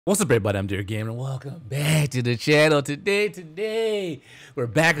What's up, everybody? I'm Dear Gamer. Welcome back to the channel. Today, we're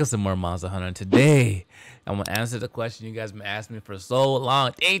back with some more Monster Hunter. Today, I'm gonna answer the question you guys been asking me for so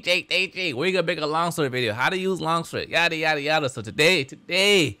long. DJ, where you gonna make a longsword video? How to use longsword? Yada yada yada. So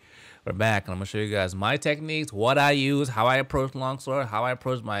today, we're back, and I'm gonna show you guys my techniques, what I use, how I approach longsword, how I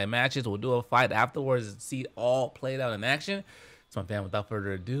approach my matches. We'll do a fight afterwards and see it all played out in action. So, my fam, without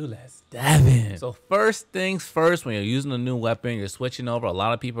further ado, let's dive in. So, first things first, when you're using a new weapon, you're switching over. A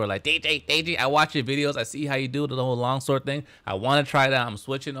lot of people are like, DJ, I watch your videos. I see how you do the whole longsword thing. I want to try that. I'm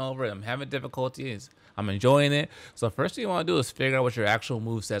switching over. I'm having difficulties. I'm enjoying it. So, first thing you want to do is figure out what your actual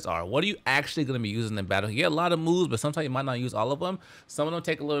movesets are. What are you actually going to be using in battle? You get a lot of moves, but sometimes you might not use all of them. Some of them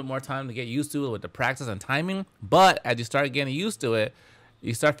take a little bit more time to get used to it with the practice and timing. But as you start getting used to it,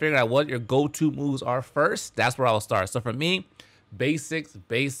 you start figuring out what your go-to moves are first. That's where I'll start. So, for me, basics.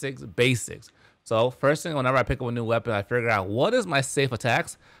 So first thing, whenever I pick up a new weapon, I figure out what is my safe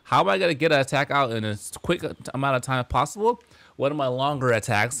attacks. How am I gonna get an attack out in as quick amount of time as possible? What are my longer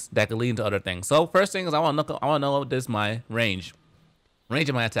attacks that could lead into other things? So first thing is I want to know what is my range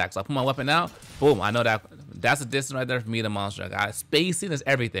of my attacks. So I put my weapon out, boom. I know that's a distance right there for me to monster. Spacing is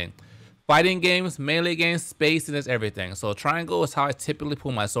everything. Fighting games, melee games, spacing is everything. So triangle is how I typically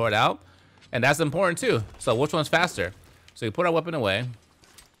pull my sword out, and that's important too. So which one's faster? So you put our weapon away,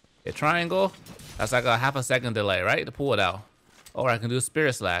 hit triangle, that's like a half a second delay, right? To pull it out. Or I can do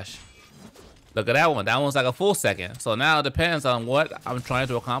spirit slash. Look at that one. That one's like a full second. So now it depends on what I'm trying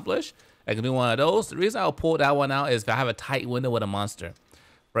to accomplish. I can do one of those. The reason I'll pull that one out is if I have a tight window with a monster.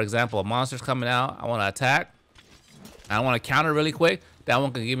 For example, a monster's coming out, I want to attack. I want to counter really quick. That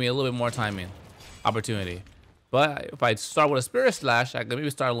one can give me a little bit more timing opportunity. But if I start with a spirit slash, I can maybe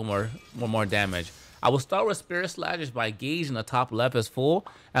start a little more damage. I will start with spirit slashes by gauging the top left is full,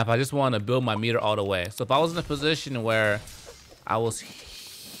 and if I just want to build my meter all the way. So if I was in a position where I was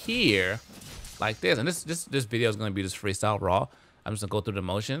here, like this, and this video is going to be just freestyle raw. I'm just going to go through the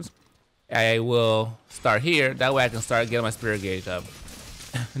motions. I will start here. That way I can start getting my spirit gauge up.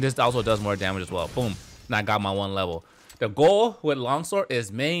 This also does more damage as well. Boom. And I got my one level. The goal with longsword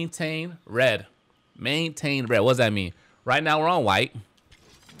is maintain red. Maintain red. What does that mean? Right now we're on white.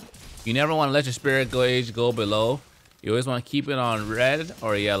 You never want to let your spirit gauge go below. You always want to keep it on red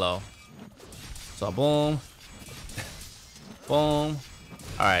or yellow. So boom. Boom.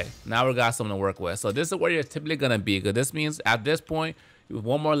 Alright, now we got something to work with. So this is where you're typically going to be. Because this means at this point, with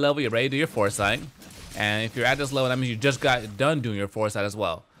one more level, you're ready to do your foresight. And if you're at this level, that means you just got done doing your foresight as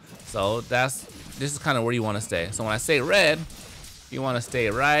well. So this is kind of where you want to stay. So when I say red, you want to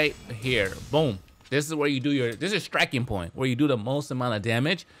stay right here. Boom. This is where you do this is striking point, where you do the most amount of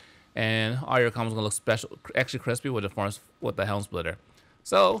damage. And all your combos gonna look special, extra crispy with the helm splitter.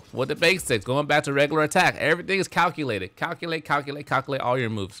 So with the basics, going back to regular attack, everything is calculated. Calculate all your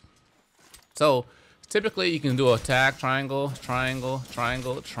moves. So typically you can do attack, triangle. Starts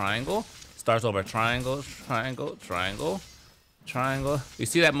over triangle. You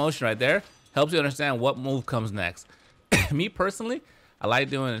see that motion right there? Helps you understand what move comes next. Me personally, I like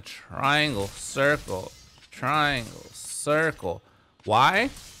doing a triangle, circle. Why?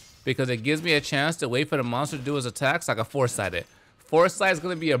 Because it gives me a chance to wait for the monster to do his attacks like a foresighted. Foresight is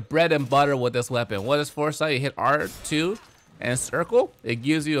going to be a bread and butter with this weapon. What is foresight? You hit R2 and circle. It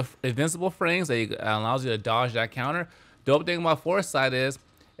gives you invincible frames that allows you to dodge that counter. Dope thing about foresight is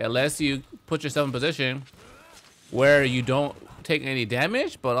it lets you put yourself in position where you don't take any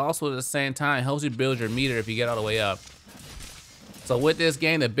damage, but also at the same time helps you build your meter if you get all the way up. So with this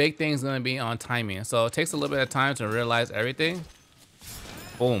game, the big thing is going to be on timing. So it takes a little bit of time to realize everything.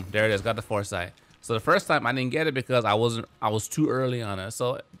 Boom, there it is, got the foresight. So the first time I didn't get it because I was too early on it.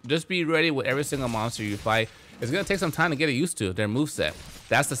 So just be ready with every single monster you fight. It's gonna take some time to get it used to their moveset.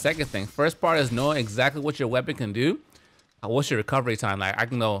 That's the second thing. First part is knowing exactly what your weapon can do. What's your recovery time? Like I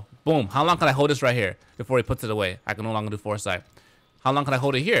can know, boom, how long can I hold this right here before he puts it away? I can no longer do foresight. How long can I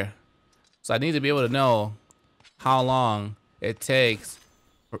hold it here? So I need to be able to know how long it takes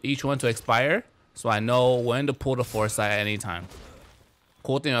for each one to expire, so I know when to pull the foresight at any time.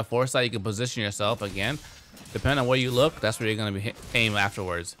 Cool thing about foresight, you can position yourself again. Depending on where you look, that's where you're gonna be aim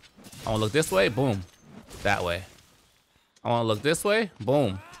afterwards. I wanna look this way, boom, that way. I wanna look this way,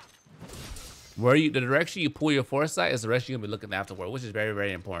 boom. The direction you pull your foresight is the direction you're gonna be looking afterward, which is very,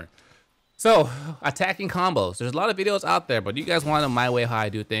 very important. So, attacking combos. There's a lot of videos out there, but you guys want my way how I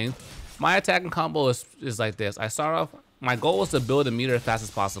do things. My attacking combo is like this. I start off, my goal is to build a meter as fast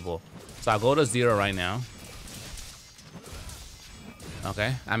as possible. So I'll go to 0 right now.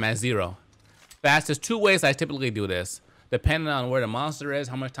 Okay, I'm at 0. There's 2 ways I typically do this, depending on where the monster is,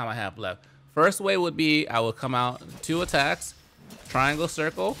 how much time I have left. First way would be I will come out 2 attacks, triangle,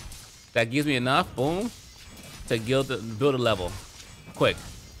 circle. That gives me enough, boom, to build a level quick.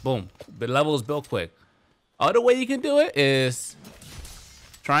 Boom, the level is built quick. Other way you can do it is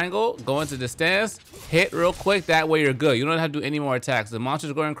triangle, go into the stance, hit real quick. That way you're good. You don't have to do any more attacks. The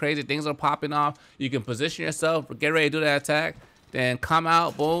monster's going crazy, things are popping off. You can position yourself, get ready to do that attack, then come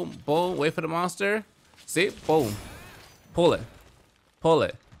out, boom, boom, wait for the monster. See, boom, pull it, pull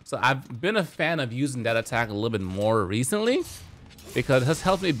it. So I've been a fan of using that attack a little bit more recently because it has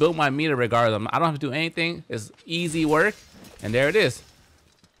helped me build my meter regardless. I don't have to do anything. It's easy work, and there it is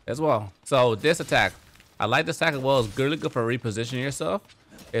as well. So this attack, I like this attack as well. It's really good for repositioning yourself.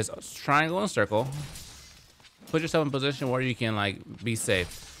 It's triangle and circle. Put yourself in a position where you can like be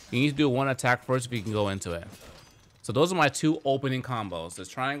safe. You need to do one attack first if you can go into it. So those are my two opening combos. It's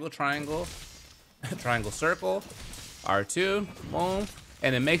triangle, triangle, triangle, circle, R2, boom.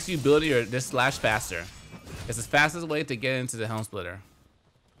 And it makes you build this slash faster. It's the fastest way to get into the Helm Splitter.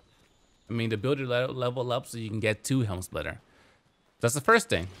 I mean, to build your level up so you can get to Helm Splitter. That's the first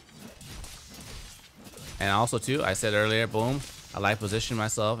thing. And also too, I said earlier, boom, I like positioning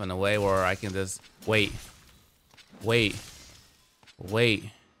myself in a way where I can just wait. It's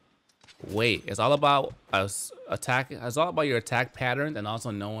all about attacking. It's all about your attack pattern and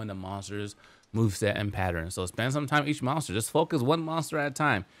also knowing the monster's moveset and pattern. So spend some time each monster. Just focus one monster at a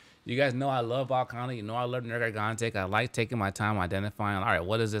time. You guys know I love Volcanic. You know I love Nergargantic. I like taking my time identifying, all right,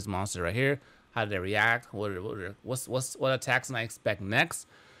 what is this monster right here? How do they react? What attacks can I expect next?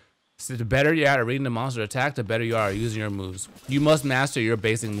 So the better you are at reading the monster attack, the better you are at using your moves. You must master your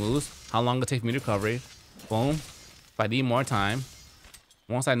basic moves. How long it takes me to recovery. Boom. If I need more time,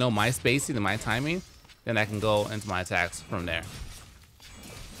 once I know my spacing and my timing, then I can go into my attacks from there.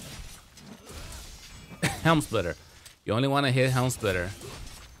 Helm Splitter. You only want to hit Helm Splitter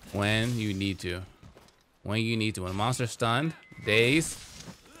when you need to. When a monster's stunned, dazed.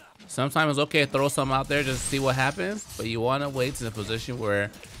 Sometimes it's okay to throw some out there just to see what happens, but you want to wait to the position where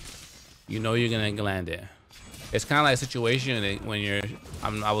you know you're going to land it. It's kind of like a situation when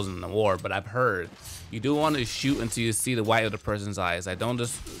I wasn't in the war, but I've heard you do want to shoot until you see the white of the person's eyes. I don't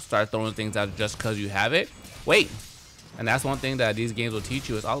just start throwing things out just because you have it. Wait. And that's one thing that these games will teach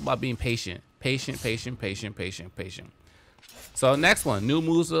you. It's all about being patient. Patient. So next one, new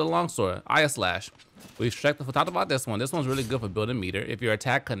moves to the longsword, Ice Slash. We've talked about this one. This one's really good for building meter. If your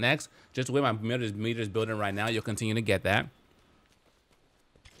attack connects, just the way my meter is building right now, you'll continue to get that.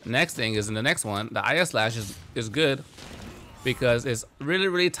 Next thing is in the next one, the Ice Slash is good because it's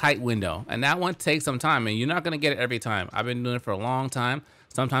really tight window. And that one takes some time and you're not gonna get it every time. I've been doing it for a long time.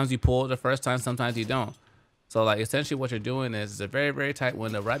 Sometimes you pull it the first time, sometimes you don't. So like essentially what you're doing is it's a very tight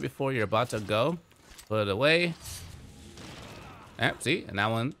window right before you're about to go. Put it away. Yep, see, and that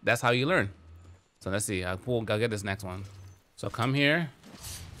one, that's how you learn. So let's see, I'll get this next one. So come here,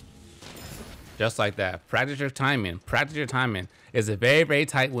 just like that. Practice your timing. It's a very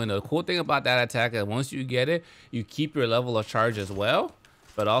tight window. The cool thing about that attack is once you get it, you keep your level of charge as well,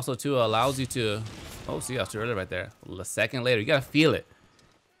 but also too allows you to, oh, see, I was too early right there. A second later, you gotta feel it.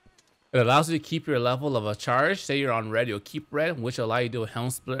 It allows you to keep your level of a charge. Say you're on red, you'll keep red, which allow you to do a Helm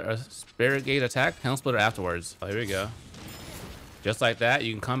Splitter, a Spirit Gate attack, Helm Splitter afterwards. Oh, here we go. Just like that,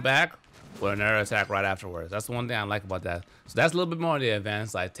 you can come back with another attack right afterwards. That's the one thing I like about that. So that's a little bit more of the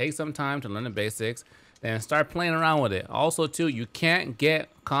advanced. Like take some time to learn the basics and start playing around with it. Also too, you can't get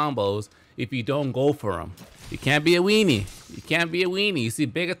combos if you don't go for them. You can't be a weenie. You see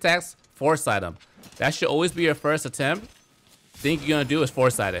big attacks, foresight them. That should always be your first attempt. Thing you're gonna do is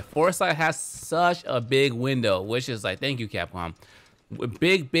foresight it. Foresight has such a big window, which is like, thank you, Capcom.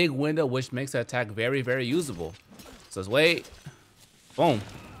 Big window, which makes the attack very usable. So let's wait. Boom.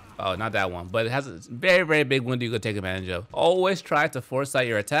 Oh, not that one, but it has a very big window you can take advantage of. Always try to foresight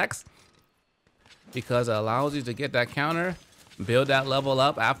your attacks because it allows you to get that counter, build that level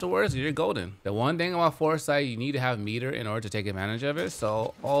up afterwards, you're golden. The one thing about foresight, you need to have meter in order to take advantage of it.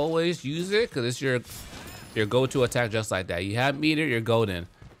 So always use it because it's your go-to attack just like that. You have meter, you're golden.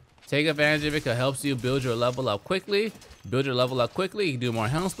 Take advantage of it because it helps you build your level up quickly. You do more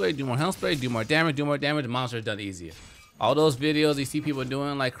Helm Spray, do more damage, the monster is done easier. All those videos you see people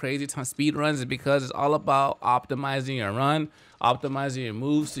doing like crazy speed runs is because it's all about optimizing your run, optimizing your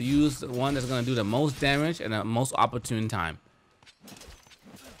moves to use the one that's going to do the most damage and the most opportune time.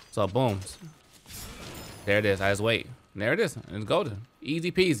 So boom. There it is. I just wait. There it is. It's golden.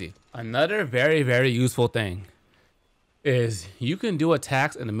 Easy peasy. Another very useful thing is you can do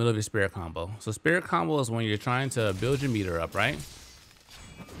attacks in the middle of your spirit combo. So spirit combo is when you're trying to build your meter up, right?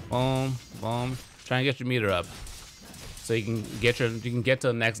 Boom. Try and get your meter up. so you can get to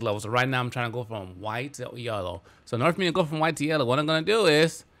the next level. So right now I'm trying to go from white to yellow. So in order for me to go from white to yellow, what I'm gonna do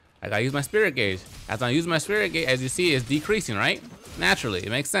is I gotta use my spirit gauge. As I use my spirit gauge, as you see, it's decreasing, right? Naturally, it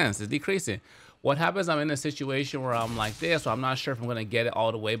makes sense. It's decreasing. What happens? I'm in a situation where I'm like this, so I'm not sure if I'm gonna get it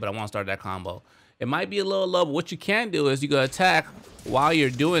all the way, but I want to start that combo. It might be a little low, but what you can do is you go attack while you're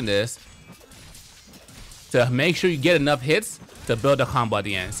doing this to make sure you get enough hits to build a combo at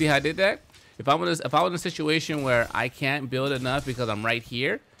the end. See how I did that? If I was in a situation where I can't build enough because I'm right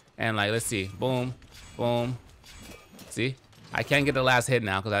here, and like, let's see, boom, boom, see, I can't get the last hit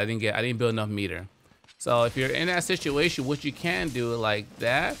now because I didn't build enough meter. So if you're in that situation, what you can do like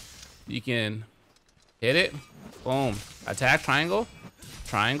that, you can hit it, boom, attack, triangle,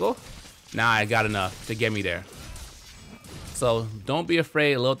 triangle. Now I got enough to get me there. So don't be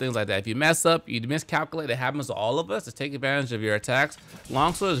afraid of little things like that. If you mess up, you miscalculate, it happens to all of us, to take advantage of your attacks.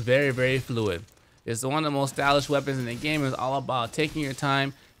 Longsword is very, very fluid. It's one of the most stylish weapons in the game. It's all about taking your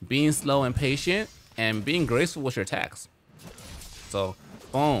time, being slow and patient, and being graceful with your attacks. So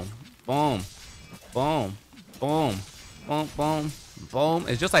boom, boom, boom, boom, boom, boom, boom.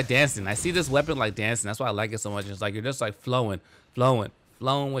 It's just like dancing. I see this weapon like dancing. That's why I like it so much. It's like you're just like flowing, flowing,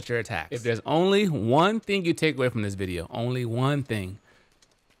 flowing with your attacks. If there's only one thing you take away from this video, only one thing,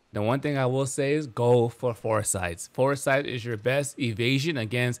 the one thing I will say is go for foresights. Foresight is your best evasion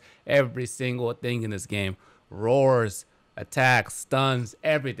against every single thing in this game. Roars, attacks, stuns,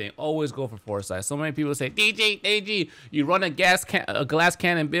 everything. Always go for foresight. So many people say, DG, you run a glass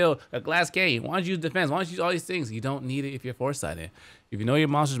cannon build, a glass cannon. Why don't you use defense? Why don't you use all these things? You don't need it if you're foresighted. If you know your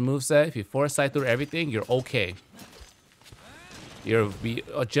monster's moveset, if you foresight through everything, you're okay. You'll be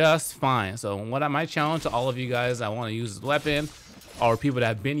just fine. So my challenge to all of you guys that want to use this weapon, or people that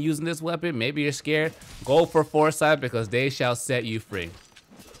have been using this weapon, maybe you're scared, go for foresight because they shall set you free.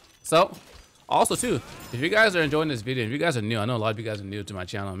 So also too, if you guys are enjoying this video, if you guys are new, I know a lot of you guys are new to my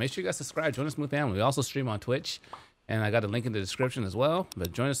channel, make sure you guys subscribe, join the Smooth family. We also stream on Twitch, and I got a link in the description as well.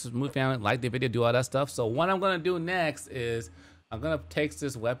 But join the Smooth family, like the video, do all that stuff. So what I'm gonna do next is I'm gonna take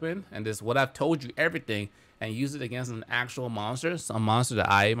this weapon and this, what I've told you, everything, and use it against an actual monster. Some monster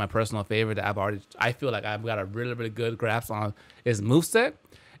that my personal favorite, that I feel like I've got a really, really good grasp on his moveset.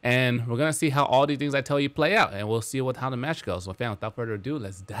 And we're gonna see how all these things I tell you play out, and we'll see how the match goes. So fam, without further ado,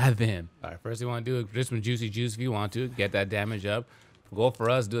 let's dive in. All right, first thing you wanna do is just some juicy juice if you want to, get that damage up. Go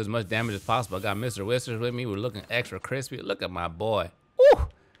for us, do as much damage as possible. I got Mr. Whiskers with me, we're looking extra crispy. Look at my boy, woo! All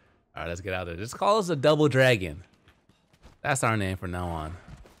right, let's get out there. Just call us a double dragon. That's our name from now on.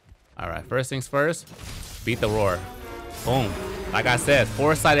 All right, first things first, beat the roar. Boom. Like I said,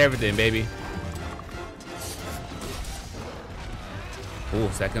 foresight everything, baby. Ooh,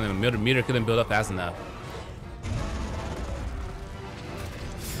 second, the meter couldn't build up fast enough.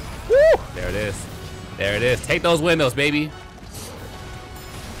 Woo! There it is. There it is. Take those windows, baby.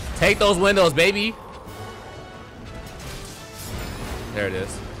 Take those windows, baby. There it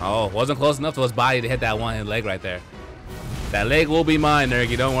is. Oh, wasn't close enough to his body to hit that one leg right there. That leg will be mine,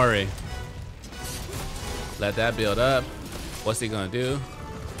 Nergy, don't worry. Let that build up. What's he gonna do?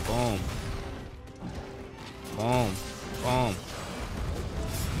 Boom. Boom. Boom.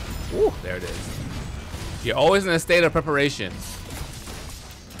 Ooh, there it is. You're always in a state of preparation.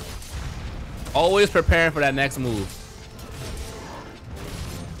 Always preparing for that next move.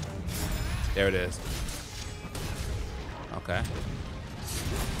 There it is. Okay.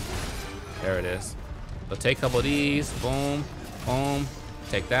 There it is. So take a couple of these. Boom. Boom.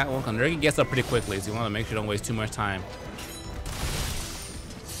 Take that one. Nergy gets up pretty quickly, so you want to make sure you don't waste too much time.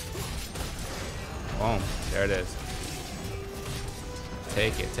 Boom. There it is.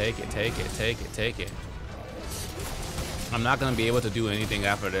 Take it, take it, take it, take it, take it. I'm not gonna be able to do anything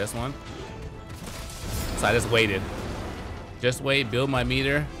after this one, so I just waited. Just wait, build my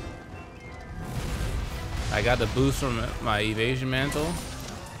meter. I got the boost from my evasion mantle.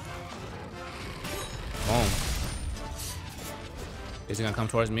 Boom. Is he gonna come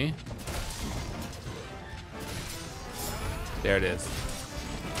towards me? There it is.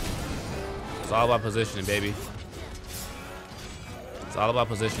 It's all about positioning, baby. It's all about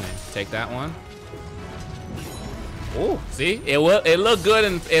positioning. Take that one. Ooh, see, it looked good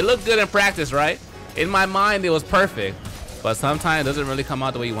in practice, right? In my mind, it was perfect, but sometimes it doesn't really come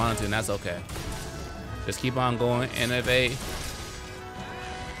out the way you want it to, and that's okay. Just keep on going, innovate,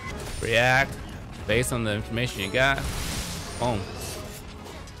 react based on the information you got. Boom,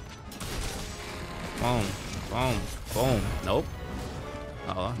 boom, boom, boom. Nope.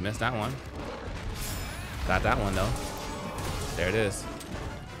 Uh-oh, missed that one. Got that one though. There it is.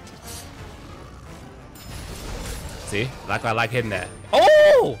 See? I like hitting that.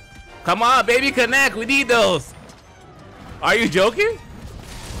 Oh! Come on, baby, connect. We need those. Are you joking?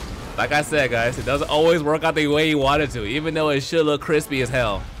 Like I said, guys, it doesn't always work out the way you want it to, even though it should look crispy as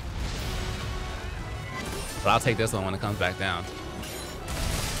hell. But I'll take this one when it comes back down.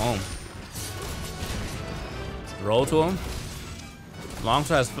 Boom. Roll to him.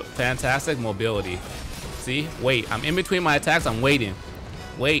 Longsword has fantastic mobility. See? Wait. I'm in between my attacks. I'm waiting.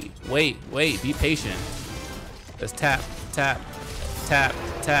 Wait. Be patient. Let's tap, tap, tap,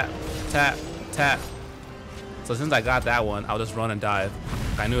 tap, tap, tap. So since I got that one, I'll just run and dive.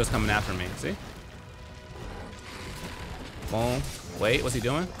 I knew it was coming after me. See? Boom. Wait, what's he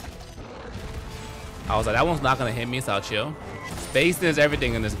doing? I was like, that one's not gonna hit me, so I'll chill. Spacing is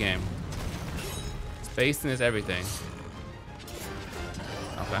everything in this game. Spacing is everything.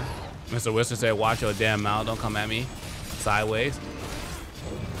 Okay. Mr. Whistler said, watch your damn mouth, don't come at me sideways.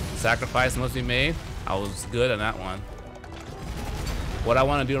 Sacrifice must be made. I was good on that one. What I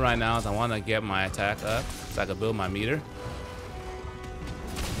want to do right now is I want to get my attack up so I can build my meter.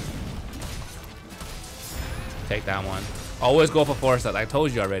 Take that one. Always go for foresight. I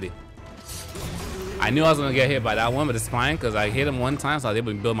told you already. I knew I was going to get hit by that one, but it's fine because I hit him one time, so I was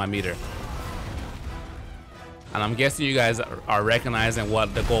able to build my meter. And I'm guessing you guys are recognizing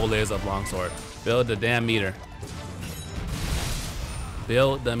what the goal is of Longsword. Build the damn meter.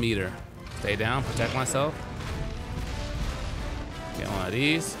 Build the meter. Stay down, protect myself. Get one of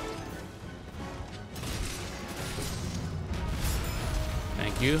these.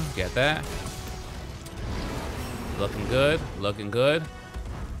 Thank you, get that. Looking good, looking good.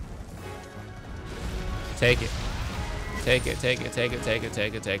 Take it. Take it, take it, take it, take it,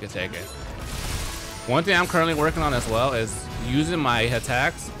 take it, take it, take it. One thing I'm currently working on as well is using my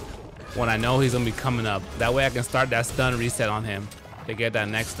attacks when I know he's gonna be coming up. That way I can start that stun reset on him to get that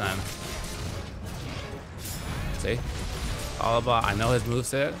next stun. See? All about, I know his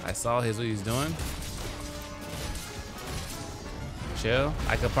moveset. I saw what he's doing. Chill.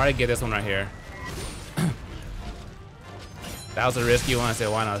 I could probably get this one right here. That was a risky one. I said,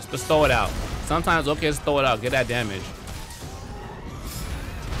 why not? Just throw it out. Sometimes, okay, just throw it out. Get that damage.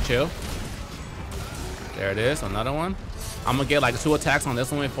 Chill. There it is, another one. I'm gonna get like 2 attacks on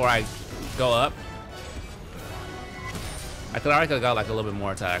this one before I go up. I could already got like a little bit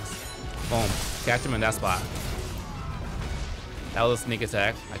more attacks. Boom, catch him in that spot. That was a sneak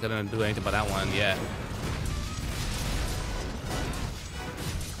attack. I couldn't do anything about that one yet.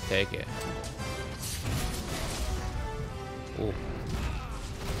 Take it. Ooh.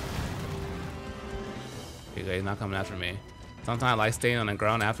 Okay, he's not coming after me. Sometimes I like staying on the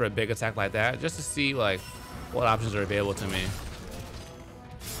ground after a big attack like that, just to see like what options are available to me.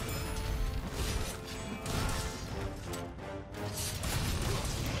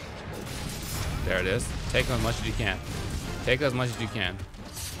 There it is. Take as much as you can. Take as much as you can.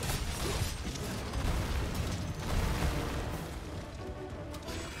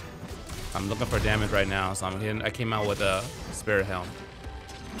 I'm looking for damage right now, so I'm hitting. I came out with a Spirit Helm.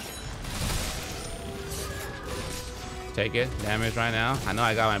 Take it, damage right now. I know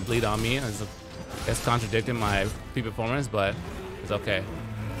I got my bleed on me. It's contradicting my pre-performance, but it's okay.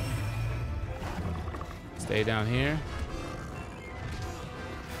 Stay down here.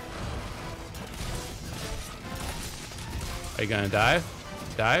 Are you gonna dive?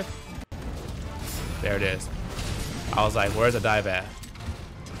 Dive? There it is. I was like, where's the dive at?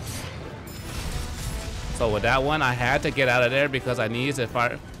 So with that one, I had to get out of there because I needed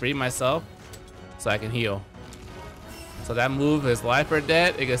to free myself so I can heal. So that move is life or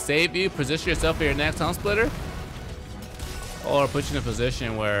death. It can save you, position yourself for your next Tongue Splitter, or put you in a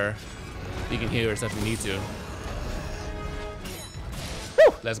position where you can heal yourself if you need to.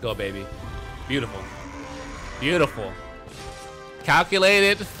 Whew, let's go, baby. Beautiful. Beautiful.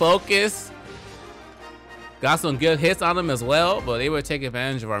 Calculated, focus. Got some good hits on them as well, but they would take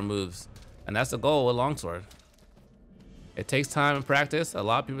advantage of our moves. And that's the goal with Longsword. It takes time and practice. A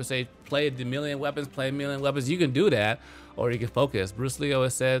lot of people say play a million weapons, play a million weapons. You can do that, or you can focus. Bruce Lee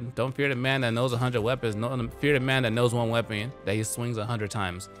always said, don't fear the man that knows 100 weapons. Fear the man that knows one weapon that he swings 100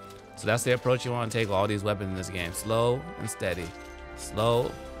 times. So that's the approach you want to take with all these weapons in this game. Slow and steady.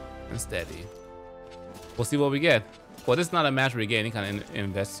 Slow and steady. We'll see what we get. Well, this is not a match where you get any kind of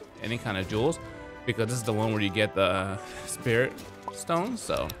invest any kind of jewels, because this is the one where you get the spirit stones.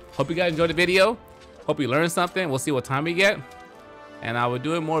 So hope you guys enjoyed the video. Hope you learned something. We'll see what time we get. And I will be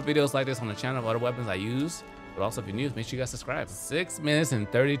doing more videos like this on the channel of other weapons I use. But also, if you're new, make sure you guys subscribe. 6 minutes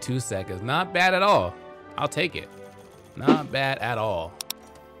and 32 seconds. Not bad at all. I'll take it. Not bad at all.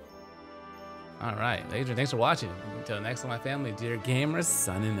 All right, ladies and gentlemen, thanks for watching. Until next time, my family, dear gamers,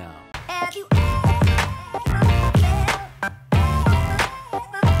 signing out.